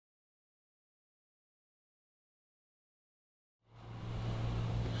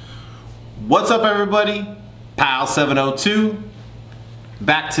What's up, everybody? Pal 702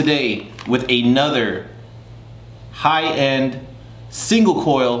 back today with another high-end single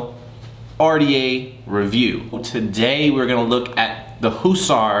coil RDA review. Today we're gonna look at the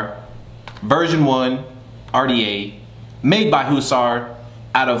Hussar version 1 RDA made by Hussar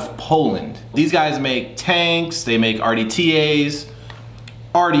out of Poland. These guys make tanks, they make RDTAs,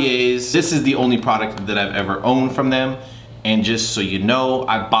 RDAs. This is the only product that I've ever owned from them. And just so you know,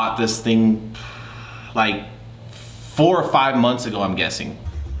 I bought this thing like 4 or 5 months ago, I'm guessing.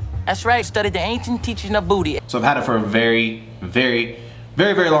 That's right, studied the ancient teaching of booty. So I've had it for a very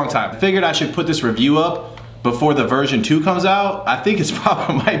long time. I figured I should put this review up before the version 2 comes out. I think it's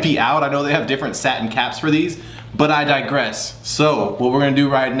probably might be out. I know they have different satin caps for these, but I digress. So what we're gonna do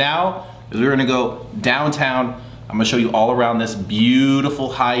right now is we're gonna go downtown. I'm gonna show you all around this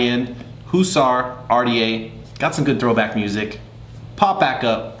beautiful high-end Hussar RDA. Got some good throwback music. Pop back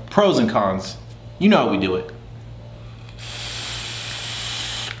up, pros and cons. You know how we do it.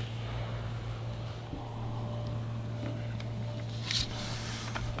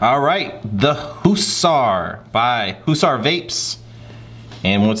 All right, the Hussar by Hussar Vapes.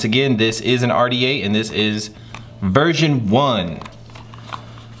 And once again, this is an RDA and this is version 1.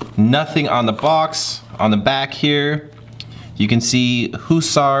 Nothing on the box. On the back here, you can see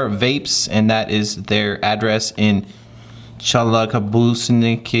Hussar Vapes, and that is their address in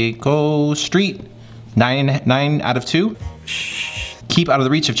Chalakabusniko Street, 9 out of 2. Keep out of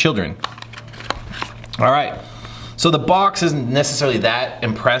the reach of children. All right, so the box isn't necessarily that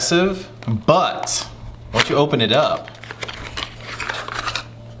impressive, but once you open it up,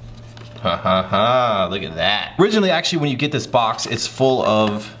 look at that. Originally, actually, when you get this box, it's full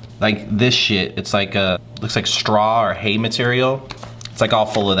of like this shit. It's like looks like straw or hay material. It's like all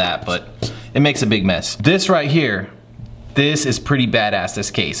full of that, but it makes a big mess. This right here, this is pretty badass, this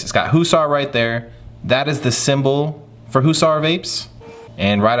case. It's got Hussar right there. That is the symbol for Hussar Vapes.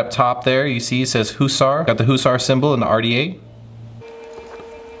 And right up top there, you see it says Hussar. Got the Hussar symbol in the RDA.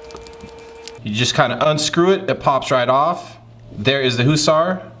 You just kind of unscrew it, it pops right off. There is the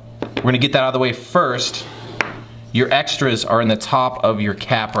Hussar. We're gonna get that out of the way first. Your extras are in the top of your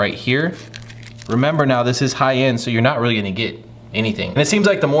cap right here. Remember now, this is high end, so you're not really gonna get anything. And it seems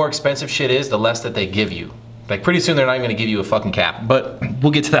like the more expensive shit is, the less that they give you. Like pretty soon they're not even gonna give you a fucking cap, but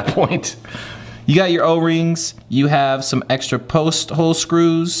we'll get to that point. You got your O-rings, you have some extra post hole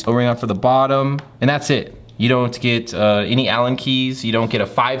screws, O-ring on for the bottom, and that's it. You don't get any Allen keys, you don't get a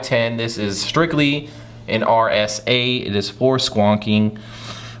 510. This is strictly an RSA, it is for squonking.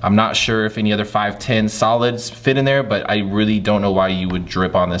 I'm not sure if any other 510 solids fit in there, but I really don't know why you would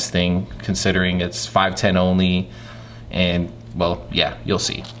drip on this thing considering it's 510 only. And well, yeah, you'll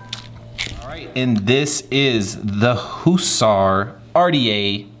see. All right, and this is the Hussar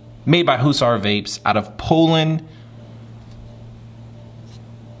RDA made by Hussar Vapes out of Poland.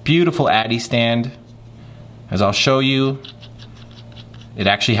 Beautiful Addy stand. As I'll show you, it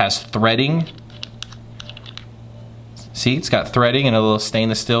actually has threading. See, it's got threading and a little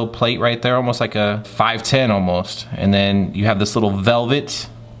stainless steel plate right there, almost like a 510 almost. And then you have this little velvet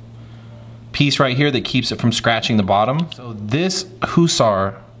piece right here that keeps it from scratching the bottom. So this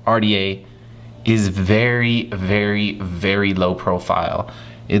Hussar RDA is very low profile.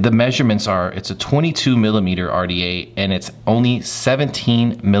 The measurements are, it's a 22 millimeter RDA and it's only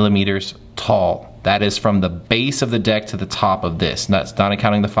 17 millimeters tall. That is from the base of the deck to the top of this. That's not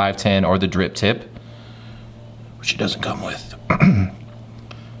accounting the 510 or the drip tip, which it doesn't come with.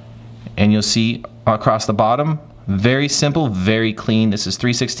 And you'll see across the bottom, very simple, very clean. This is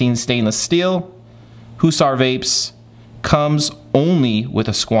 316 stainless steel. Hussar Vapes comes only with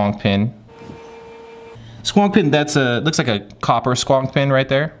a squonk pin. Squonk pin, that's looks like a copper squonk pin right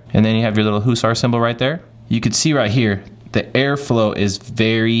there. And then you have your little Hussar symbol right there. You can see right here, the airflow is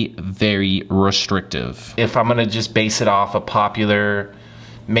very restrictive. If I'm gonna just base it off a popular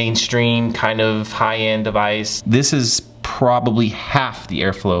mainstream kind of high-end device, this is probably half the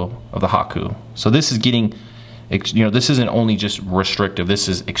airflow of the Haku. So this is getting, you know, this isn't only just restrictive, this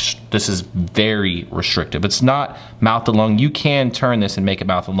is very restrictive. It's not mouth to lung. You can turn this and make it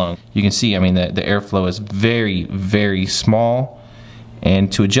mouth to lung. You can see, I mean, the airflow is very small.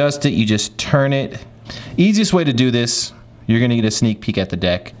 And to adjust it, you just turn it. Easiest way to do this, you're gonna get a sneak peek at the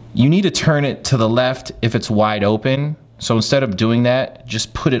deck. You need to turn it to the left if it's wide open. So instead of doing that,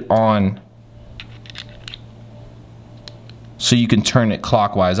 just put it on so you can turn it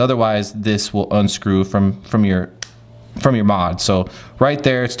clockwise. Otherwise, this will unscrew from your mod. So right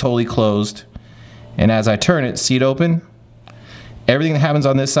there, it's totally closed. And as I turn it, see it open? Everything that happens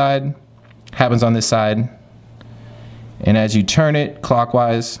on this side happens on this side. And as you turn it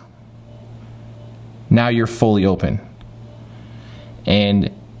clockwise, Now you're fully open.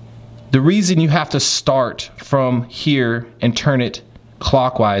 And the reason you have to start from here and turn it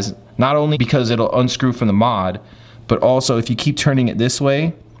clockwise, not only because it'll unscrew from the mod, but also if you keep turning it this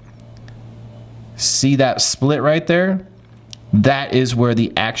way, see that split right there? That is where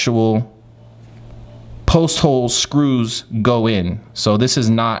the actual post hole screws go in. So this is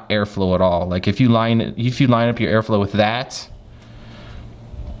not airflow at all. Like if you line up your airflow with that,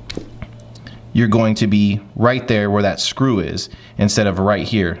 you're going to be right there where that screw is instead of right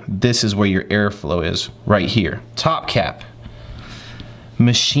here. This is where your airflow is, right here. Top cap.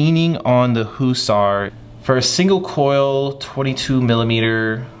 Machining on the Hussar. For a single coil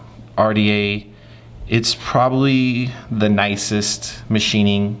 22mm RDA, it's probably the nicest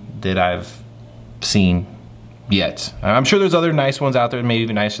machining that I've seen yet. I'm sure there's other nice ones out there, maybe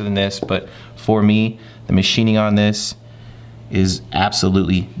even nicer than this, but for me, the machining on this is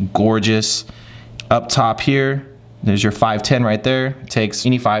absolutely gorgeous. Up top here, there's your 510 right there. It takes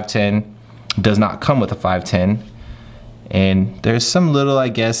any 510, does not come with a 510. And there's some little, I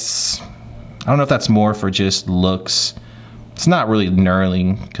guess, I don't know if that's more for just looks. It's not really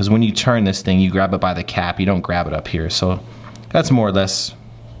knurling, because when you turn this thing, you grab it by the cap, you don't grab it up here. So that's more or less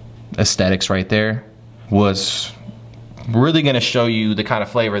aesthetics right there. What's really gonna show you the kind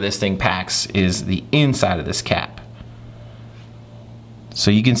of flavor this thing packs is the inside of this cap. So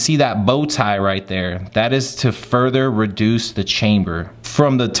you can see that bow tie right there. That is to further reduce the chamber.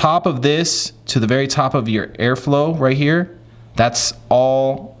 From the top of this to the very top of your airflow right here, that's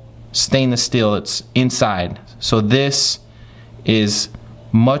all stainless steel. It's inside. So this is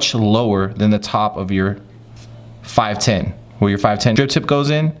much lower than the top of your 510. Where your 510 drip tip goes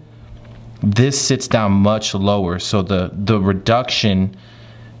in, this sits down much lower. So the reduction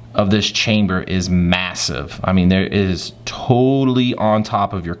of this chamber is massive. I mean, there is totally on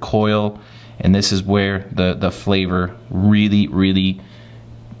top of your coil, and this is where the flavor really, really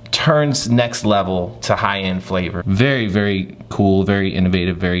turns next level to high-end flavor. Very, very cool, very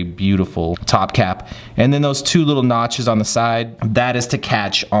innovative, very beautiful top cap. And then those two little notches on the side, that is to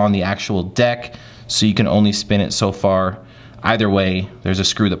catch on the actual deck, so you can only spin it so far. Either way, there's a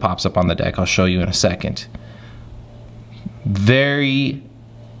screw that pops up on the deck. I'll show you in a second. Very,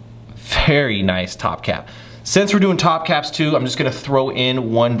 very nice top cap. Since we're doing top caps too, I'm just gonna throw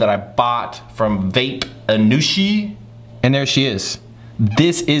in one that I bought from Vape1.0. And there she is.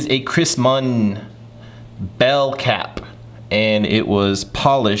 This is a Mun Bell Cap, and it was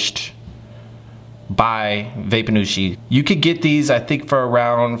polished by Vape1.0. You could get these, I think, for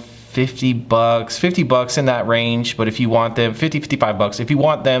around 50 bucks in that range. But if you want them, 55 bucks. If you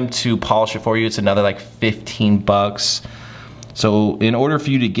want them to polish it for you, it's another like 15 bucks. So in order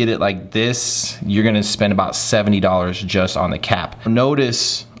for you to get it like this, you're gonna spend about $70 just on the cap.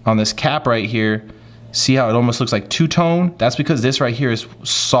 Notice on this cap right here, see how it almost looks like two-tone? That's because this right here is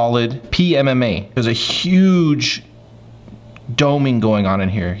solid PMMA. There's a huge doming going on in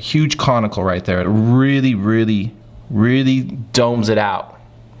here, huge conical right there. It really, really, really domes it out.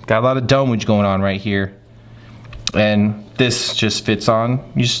 Got a lot of domage going on right here. And this just fits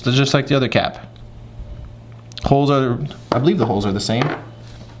on, just like the other cap. Holes are, I believe the holes are the same.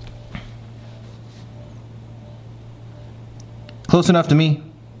 Close enough to me.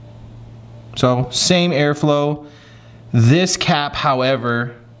 So same airflow. This cap,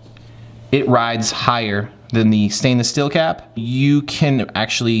 however, it rides higher than the stainless steel cap. You can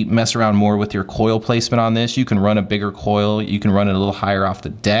actually mess around more with your coil placement on this. You can run a bigger coil. You can run it a little higher off the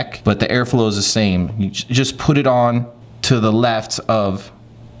deck, but the airflow is the same. You just put it on to the left of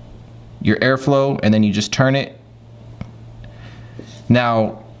your airflow, and then you just turn it.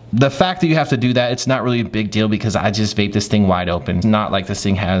 Now, the fact that you have to do that, it's not really a big deal because I just vape this thing wide open. It's not like this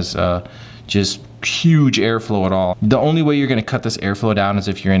thing has just huge airflow at all. The only way you're gonna cut this airflow down is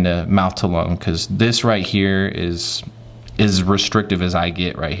if you're into mouth to lung, because this right here is as restrictive as I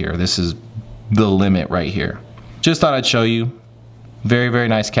get right here. This is the limit right here. Just thought I'd show you. Very, very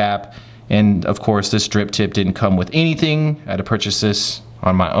nice cap. And of course, this drip tip didn't come with anything. I had to purchase this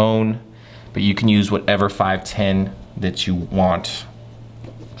on my own, but you can use whatever 510 that you want.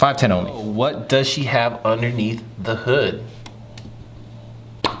 510 only. What does she have underneath the hood?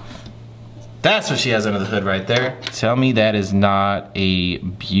 That's what she has under the hood right there. Tell me that is not a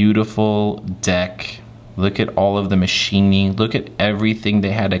beautiful deck. Look at all of the machining. Look at everything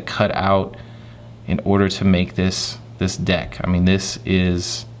they had to cut out in order to make this deck. I mean, this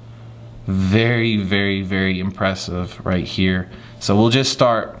is very, very, very impressive right here. So we'll just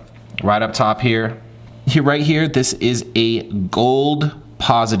start right up top here. Right here, this is a gold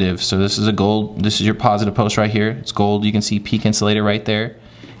positive. So this is a gold, this is your positive post right here. It's gold. You can see peak insulator right there.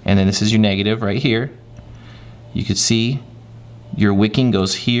 And then this is your negative right here. You can see your wicking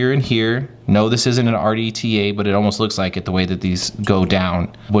goes here and here. No, this isn't an RDTA, but it almost looks like it the way that these go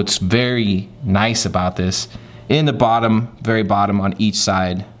down. What's very nice about this, in the bottom, very bottom on each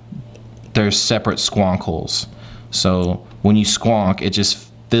side, there's separate squonk holes. So when you squonk, it just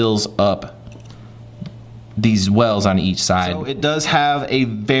fills up these wells on each side. So it does have a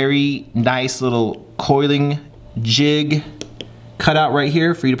very nice little coiling jig cut out right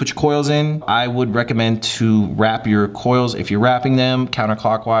here for you to put your coils in. I would recommend to wrap your coils, if you're wrapping them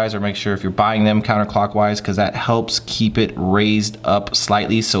counterclockwise, or make sure if you're buying them counterclockwise, because that helps keep it raised up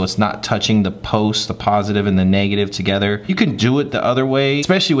slightly so it's not touching the post, the positive and the negative together. You can do it the other way,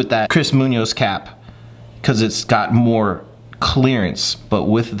 especially with that Chris Munoz cap, because it's got more clearance. But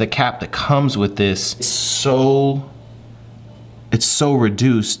with the cap that comes with this, it's so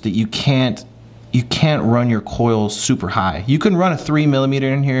reduced that you can't run your coils super high. You can run a 3mm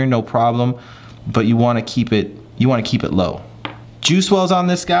in here, no problem, but you want to keep it low. Juice wells on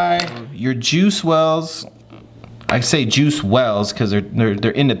this guy. Your juice wells, I say juice wells because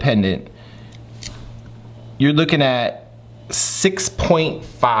they're independent. You're looking at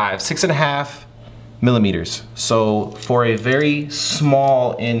 6.5 millimeters. So for a very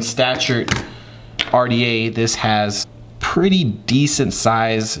small in stature RDA, this has pretty decent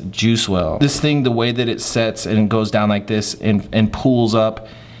size juice well. This thing, the way that it sets and goes down like this and pulls up,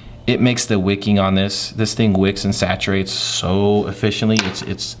 it makes the wicking on this thing wicks and saturates so efficiently.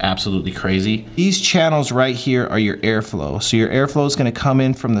 It's absolutely crazy. These channels right here are your airflow. So your airflow is going to come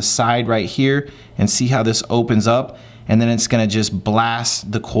in from the side right here, and see how this opens up, and then it's going to just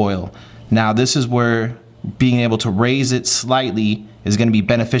blast the coil. Now this is where being able to raise it slightly is going to be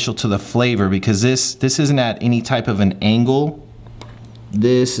beneficial to the flavor, because this isn't at any type of an angle.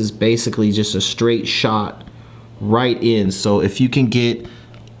 This is basically just a straight shot right in. So if you can get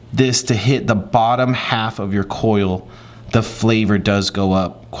this to hit the bottom half of your coil, the flavor does go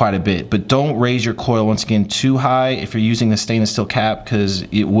up quite a bit. But don't raise your coil once again too high if you're using the stainless steel cap, because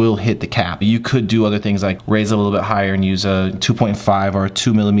it will hit the cap. You could do other things like raise it a little bit higher and use a 2.5 or a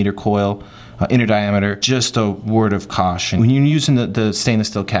 2mm coil. Inner diameter. Just a word of caution. When you're using the stainless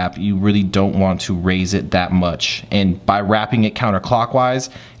steel cap, you really don't want to raise it that much. And by wrapping it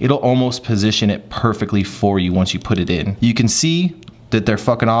counterclockwise, it'll almost position it perfectly for you once you put it in. You can see that they're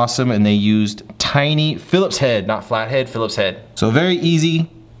fucking awesome, and they used tiny Phillips head, not flathead, Phillips head. So very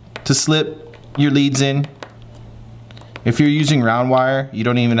easy to slip your leads in. If you're using round wire, you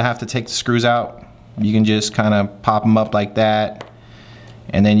don't even have to take the screws out. You can just kind of pop them up like that,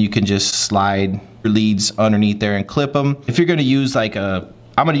 and then you can just slide your leads underneath there and clip them. If you're gonna use like I'm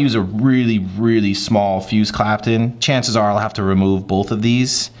gonna use a really small fuse Clapton, chances are I'll have to remove both of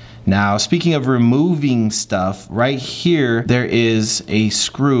these. Now, speaking of removing stuff, right here, there is a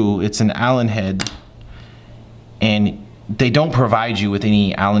screw. It's an Allen head, and they don't provide you with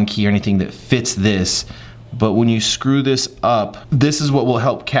any Allen key or anything that fits this. But when you screw this up, this is what will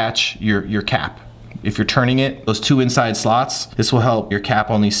help catch your cap. If you're turning it, those two inside slots, this will help your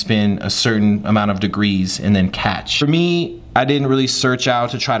cap only spin a certain amount of degrees and then catch. For me, I didn't really search out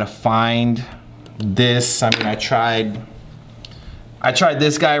to try to find this. I mean, I tried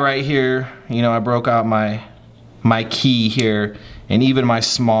this guy right here. You know, I broke out my key here, and even my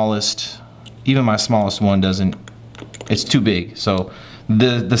smallest one doesn't, it's too big. So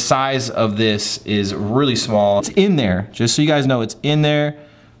the size of this is really small. It's in there, just so you guys know, it's in there,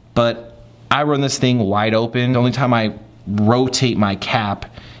 but I run this thing wide open. The only time I rotate my cap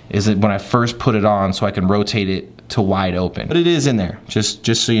is when I first put it on, so I can rotate it to wide open. But it is in there, just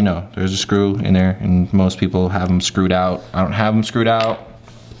so you know. There's a screw in there, and most people have them screwed out. I don't have them screwed out,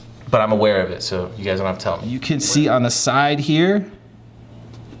 but I'm aware of it, so you guys don't have to tell me. You can see on the side here,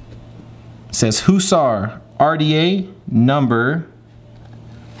 it says Hussar RDA number.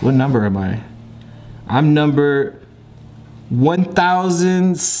 What number am I? I'm number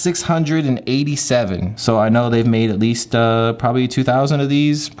 1,687. So I know they've made at least probably 2,000 of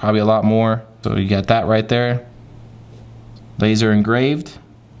these, probably a lot more. So you got that right there, laser engraved.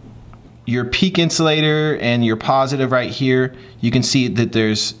 Your peak insulator and your positive right here, you can see that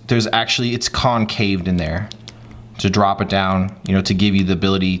there's actually, it's concaved in there to drop it down, you know, to give you the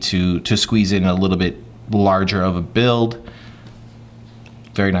ability to squeeze in a little bit larger of a build.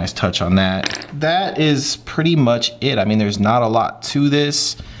 Very nice touch on that. That is pretty much it. I mean, there's not a lot to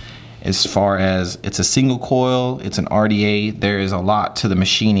this as far as it's a single coil, it's an RDA. There is a lot to the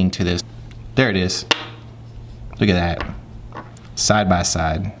machining to this. There it is. Look at that. Side by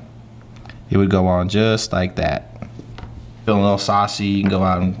side. It would go on just like that. Feeling a little saucy, you can go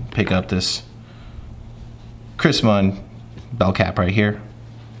out and pick up this Mun Bell Cap right here.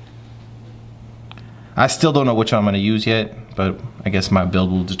 I still don't know which one I'm gonna use yet, but I guess my build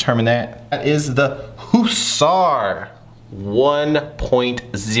will determine that. That is the Hussar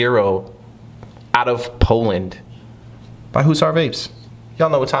 1.0 out of Poland by Hussar Vapes. Y'all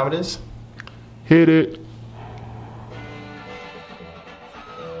know what time it is? Hit it.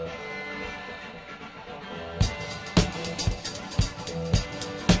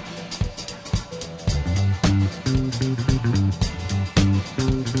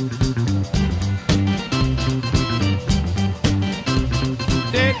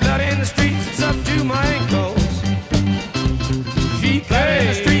 Dead blood in the streets, it's up to my ankles. She blood in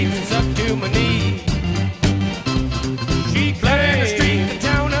the streets, it's up to my knees. She blood in the streets, the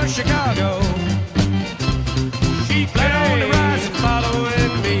town of Chicago. She blood on the rise and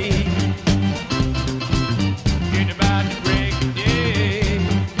following me. She's about to break the day.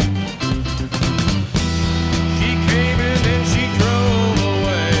 She came and then she drove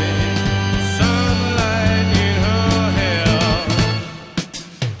away. Sunlight in her hair.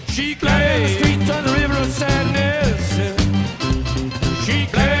 She glad in the streets on the river of sadness. She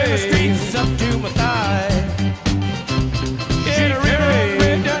glad in the streets, it's up to my thigh. Yeah, the river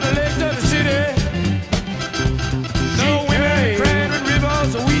ran down the legs of the city. No women crying and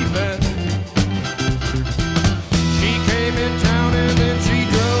rivers are weeping. She came in town and then she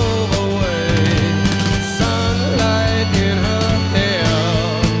drove away. Sunlight in her hair.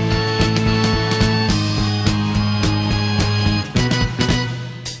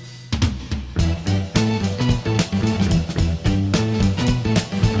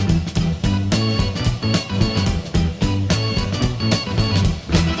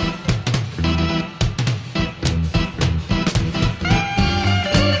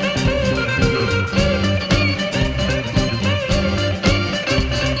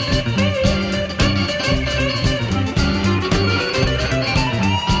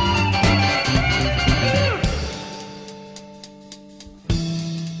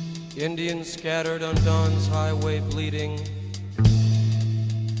 Indians scattered on dawn's highway bleeding.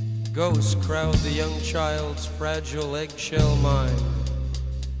 Ghosts crowd the young child's fragile eggshell mind.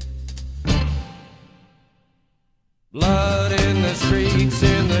 Blood in the streets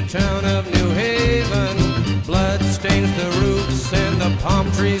in the town of New Haven. Blood stains the roofs and the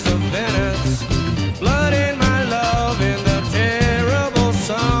palm trees of Venice. Blood in my love in the terrible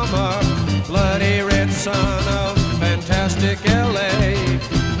summer. Bloody red sun of fantastic LA.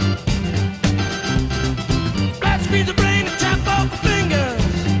 Blood squeeze the brain and chop off the fingers.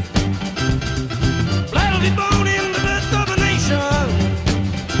 Blood will be born in the birth of a nation.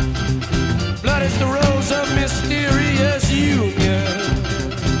 Blood is the rose of mysterious union.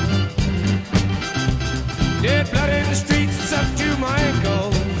 Dead blood in the streets, it's up to my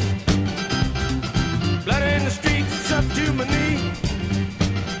ankles. Blood in the streets, it's up to my knee.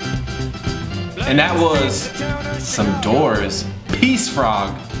 And that was some Doors Peace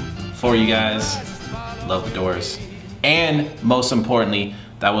Frog for you guys. Love the Doors. And most importantly,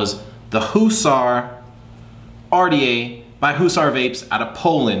 that was the Hussar Rda by Hussar Vapes out of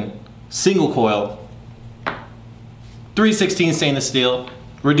Poland. Single coil, 316 stainless steel,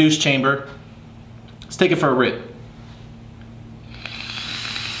 reduced chamber. Let's take it for a rip.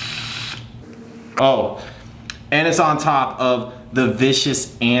 Oh, and it's on top of the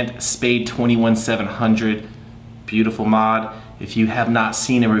Vicious Ant Spade 21700. Beautiful mod. If you have not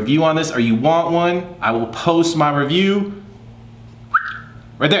seen a review on this or you want one, I will post my review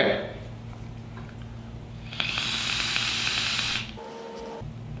right there.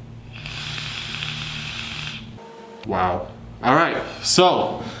 Wow. All right,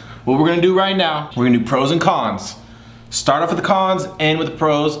 so what we're gonna do right now, we're gonna do pros and cons. Start off with the cons, end with the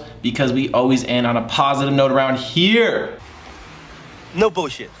pros, because we always end on a positive note around here. No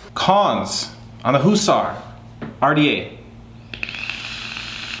bullshit. Cons on the Hussar Rda.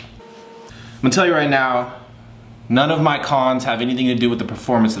 I'm gonna tell you right now, none of my cons have anything to do with the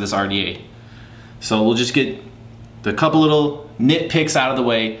performance of this Rda. So we'll just get the couple little nitpicks out of the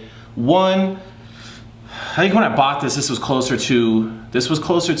way. One, I think when I bought this, this was closer to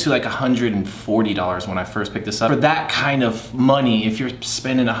like $140 when I first picked this up. For that kind of money, if you're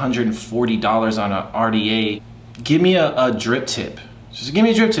spending $140 on a Rda, give me a drip tip. Just give me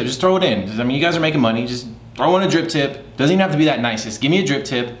a drip tip, just throw it in. I mean, you guys are making money, just throw in a drip tip. Doesn't even have to be that nice, just give me a drip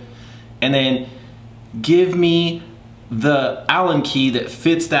tip. And then give me the Allen key that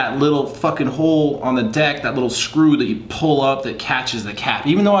fits that little fucking hole on the deck, that little screw that you pull up that catches the cap.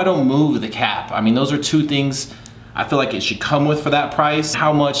 Even though I don't move the cap. I mean, those are two things I feel like it should come with for that price.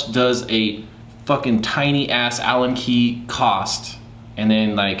 How much does a fucking tiny ass Allen key cost? And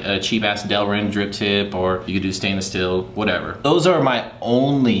then like a cheap ass Delrin drip tip, or you could do stainless steel, whatever. Those are my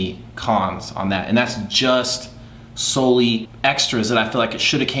only cons on that, and that's just solely extras that I feel like it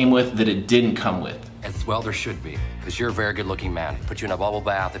should have came with that it didn't come with. As well there should be, because you're a very good looking man. Put you in a bubble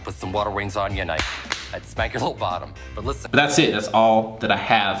bath, they put some water wings on you, and I'd smack your little bottom. But listen. But that's it, that's all that I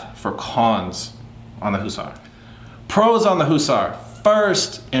have for cons on the Hussar. Pros on the Hussar.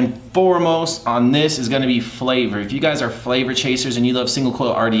 First and foremost on this is gonna be flavor. If you guys are flavor chasers and you love single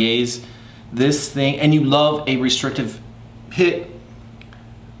coil RDAs, this thing, and you love a restrictive hit,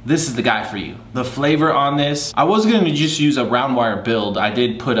 this is the guy for you. The flavor on this, I was gonna just use a round wire build. I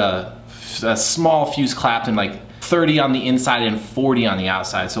did put a small fuse Clapton, like 30 on the inside and 40 on the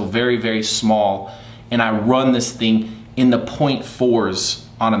outside, so very, very small. And I run this thing in the 0.4s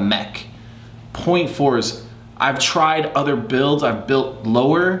on a mech. 0.4s, I've tried other builds, I've built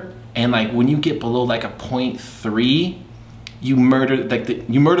lower, and like when you get below like a 0.3, you murder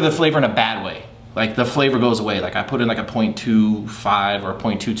the flavor in a bad way. Like the flavor goes away. Like I put in like a 0.25 or a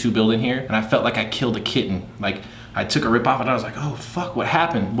 0.22 build in here, and I felt like I killed a kitten. Like I took a rip off and I was like, oh fuck, what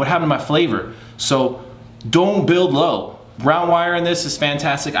happened? What happened to my flavor? So don't build low. Round wire in this is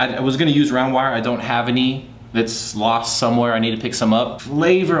fantastic. I was gonna use round wire. I don't have any. It's lost somewhere. I need to pick some up.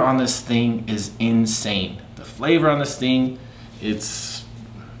 Flavor on this thing is insane. The flavor on this thing, it's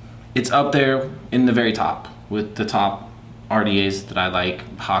up there in the very top with the top RDAs that I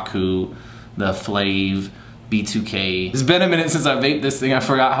like. Haku, the Flav, B2K. It's been a minute since I vaped this thing. I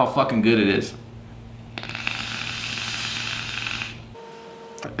forgot how fucking good it is.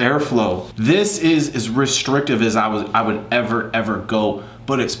 Airflow. This is as restrictive as I would ever go,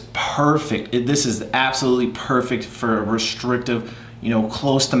 but it's perfect. This is absolutely perfect for a restrictive, you know,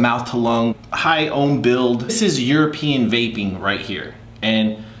 close to mouth to lung, high ohm build. This is European vaping right here.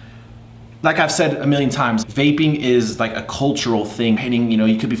 And like I've said a million times, vaping is like a cultural thing. You know,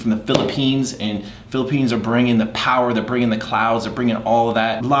 you could be from the Philippines, and Philippines are bringing the power, they're bringing the clouds, they're bringing all of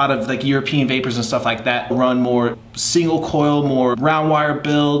that. A lot of like European vapors and stuff like that run more single coil, more round wire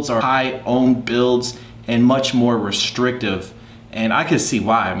builds or high ohm builds, and much more restrictive. And I can see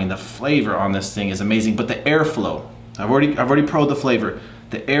why. I mean, the flavor on this thing is amazing, but the airflow, I've already pro'd the flavor.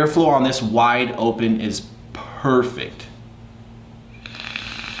 The airflow on this wide open is perfect.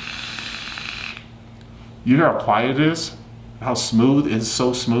 You know how quiet it is? How smooth? It's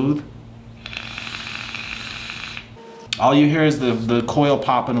so smooth. All you hear is the coil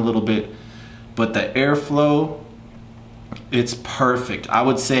popping a little bit, but the airflow, it's perfect. I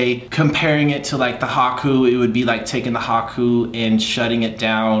would say comparing it to like the Haku, it would be like taking the Haku and shutting it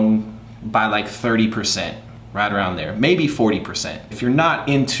down by like 30%, right around there, maybe 40%. If you're not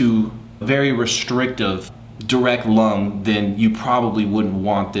into very restrictive direct lung, then you probably wouldn't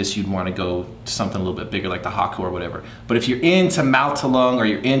want this. You'd want to go to something a little bit bigger like the Haku or whatever. But if you're into mouth to lung or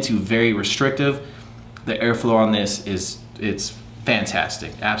you're into very restrictive, the airflow on this it's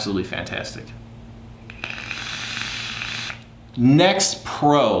fantastic, absolutely fantastic. Next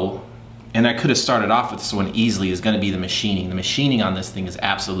pro, and I could have started off with this one easily, is going to be the machining. The machining on this thing is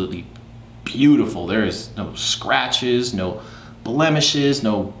absolutely beautiful. There is no scratches, no blemishes,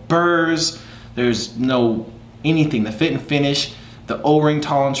 no burrs. There's no anything. The fit and finish, the O-ring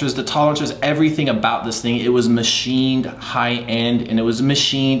tolerances, everything about this thing, it was machined high end, and it was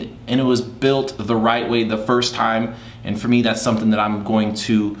machined and it was built the right way the first time. And for me, that's something that I'm going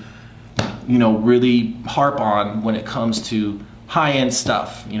to, you know, really harp on when it comes to high-end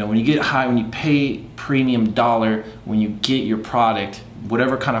stuff. You know, when you get high, when you pay premium dollar, when you get your product,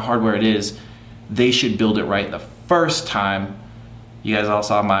 whatever kind of hardware it is, they should build it right the first time. You guys all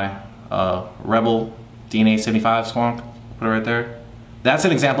saw my Rebel DNA 75 squonk, put it right there. That's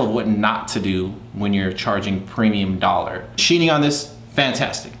an example of what not to do when you're charging premium dollar. Machining on this,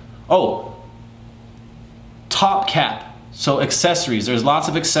 fantastic. Oh, top cap, so accessories, there's lots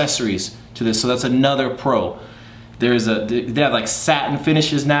of accessories to this, so that's another pro. They have like satin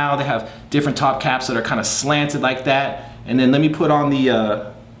finishes now, they have different top caps that are kind of slanted like that, and then let me put on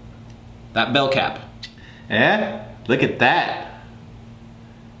the that bell cap. Eh? Look at that.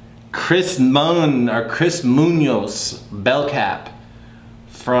 Chris Munoz bell cap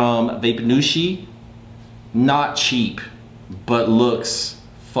from Vapinushi. Not cheap, but looks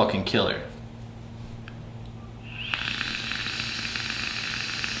fucking killer.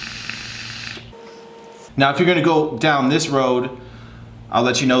 Now, if you're gonna go down this road, I'll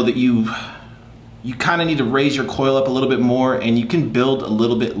let you know that you kind of need to raise your coil up a little bit more, and you can build a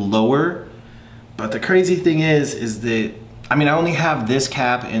little bit lower. But the crazy thing is that, I mean, I only have this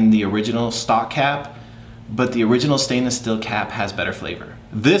cap in the original stock cap, but the original stainless steel cap has better flavor.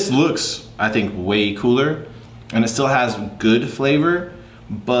 This looks, I think, way cooler, and it still has good flavor,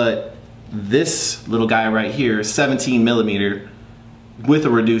 but this little guy right here, 17 millimeter, with a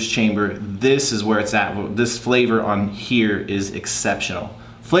reduced chamber, this is where it's at. This flavor on here is exceptional.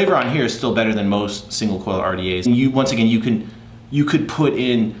 Flavor on here is still better than most single coil RDAs. And once again, you could put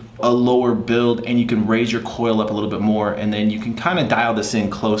in a lower build and you can raise your coil up a little bit more, and then you can kind of dial this in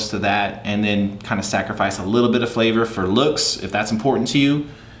close to that and then kind of sacrifice a little bit of flavor for looks if that's important to you.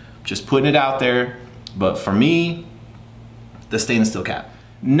 Just putting it out there. But for me, the stainless steel cap.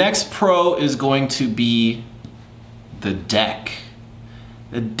 Next pro is going to be the deck.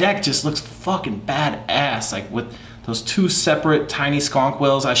 The deck just looks fucking badass, like with those two separate tiny squonk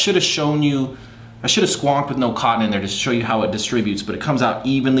wells. I should have shown you, I should have squonked with no cotton in there to show you how it distributes, but it comes out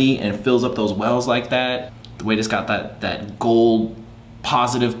evenly and it fills up those wells like that. The way it's got that gold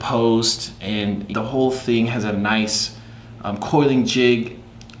positive post, and the whole thing has a nice coiling jig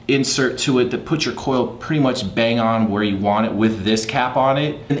insert to it that puts your coil pretty much bang on where you want it with this cap on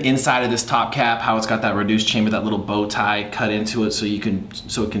it. And inside of this top cap, how it's got that reduced chamber, that little bow tie cut into it so it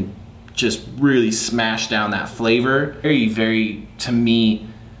can just really smash down that flavor. Very, to me,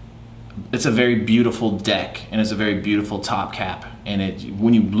 it's a very beautiful deck and it's a very beautiful top cap. And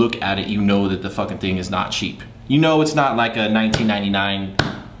when you look at it, you know that the fucking thing is not cheap. You know it's not like a 1999,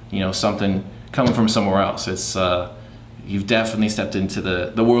 you know, something coming from somewhere else. It's you've definitely stepped into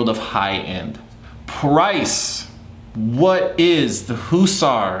the world of high end. Price. What is the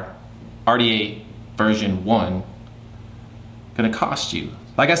Hussar RDA version 1 gonna cost you?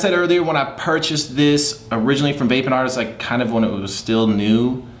 Like I said earlier, when I purchased this originally from Vaping Artists, like kind of when it was still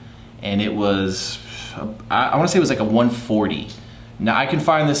new, and it was, I wanna say it was like a 140. Now I can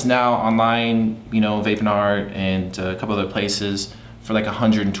find this now online, you know, Vaping Art and a couple other places for like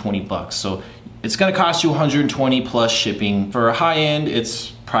 120 bucks. So it's gonna cost you 120 plus shipping. For a high end,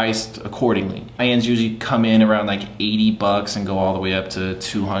 it's priced accordingly. High ends usually come in around like 80 bucks and go all the way up to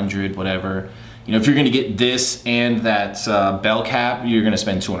 200, whatever. You know, if you're gonna get this and that bell cap, you're gonna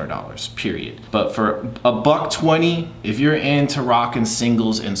spend $200, period. But for $120, if you're into rocking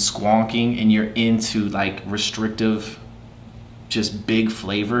singles and squonking and you're into like restrictive, just big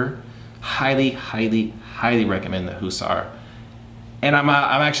flavor, highly, highly, highly recommend the Hussar. And I'm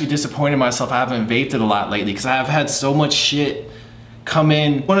actually disappointed in myself. I haven't vaped it a lot lately because I've had so much shit come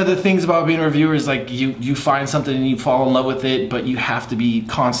in. One of the things about being a reviewer is like you find something and you fall in love with it, but you have to be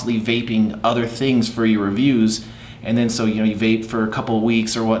constantly vaping other things for your reviews. And then so, you know, you vape for a couple of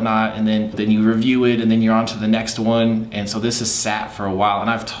weeks or whatnot, and then you review it, and then you're on to the next one. And so this has sat for a while, and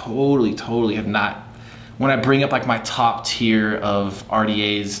I've totally have not, when I bring up like my top tier of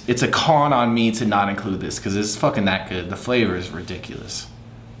RDAs, it's a con on me to not include this because it's fucking that good. The flavor is ridiculous.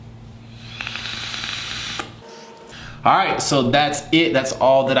 All right, so that's it. That's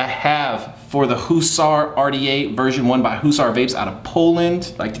all that I have for the Hussar RDA version 1 by Hussar Vapes out of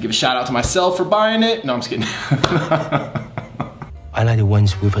Poland. I'd like to give a shout out to myself for buying it. No, I'm just kidding. I like the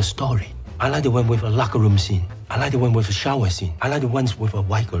ones with a story. I like the one with a locker room scene. I like the one with a shower scene. I like the ones with a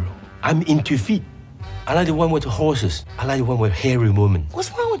white girl. I'm into feet. I like the one with the horses. I like the one with hairy women. What's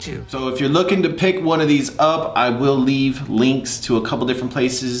wrong with you? So if you're looking to pick one of these up, I will leave links to a couple different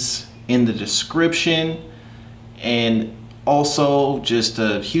places in the description. And also just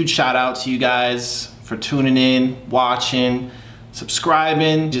a huge shout out to you guys for tuning in, watching,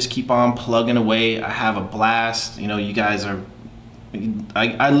 subscribing. Just keep on plugging away. I have a blast. You know, you guys are,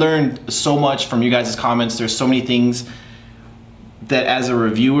 I learned so much from you guys' comments. There's so many things that as a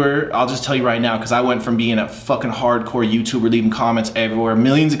reviewer, I'll just tell you right now, because I went from being a fucking hardcore YouTuber leaving comments everywhere,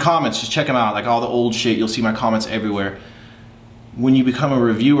 millions of comments, just check them out, like all the old shit, you'll see my comments everywhere. When you become a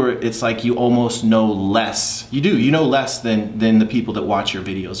reviewer, it's like you almost know less. You know less than the people that watch your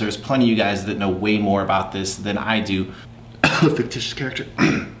videos. There's plenty of you guys that know way more about this than I do. Fictitious character.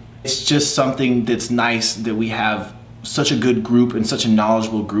 It's just something that's nice that we have such a good group and such a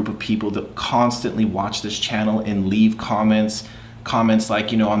knowledgeable group of people that constantly watch this channel and leave comments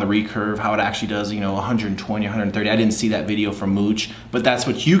like, you know, on the recurve, how it actually does, you know, 120, 130. I didn't see that video from Mooch, but that's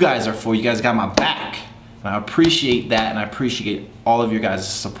what you guys are for. You guys got my back. And I appreciate that, and I appreciate all of your guys'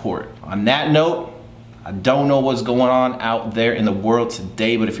 support. On that note, I don't know what's going on out there in the world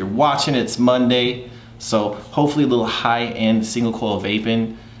today, but if you're watching, it's Monday. So hopefully a little high-end single coil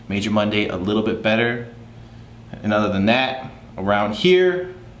vaping made your Monday a little bit better. And other than that, around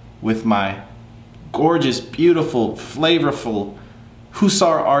here with my gorgeous, beautiful, flavorful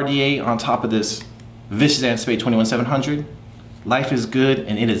Hussar RDA on top of this Vicious Anticipate 21700, life is good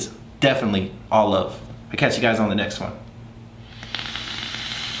and it is definitely all love. I'll catch you guys on the next one.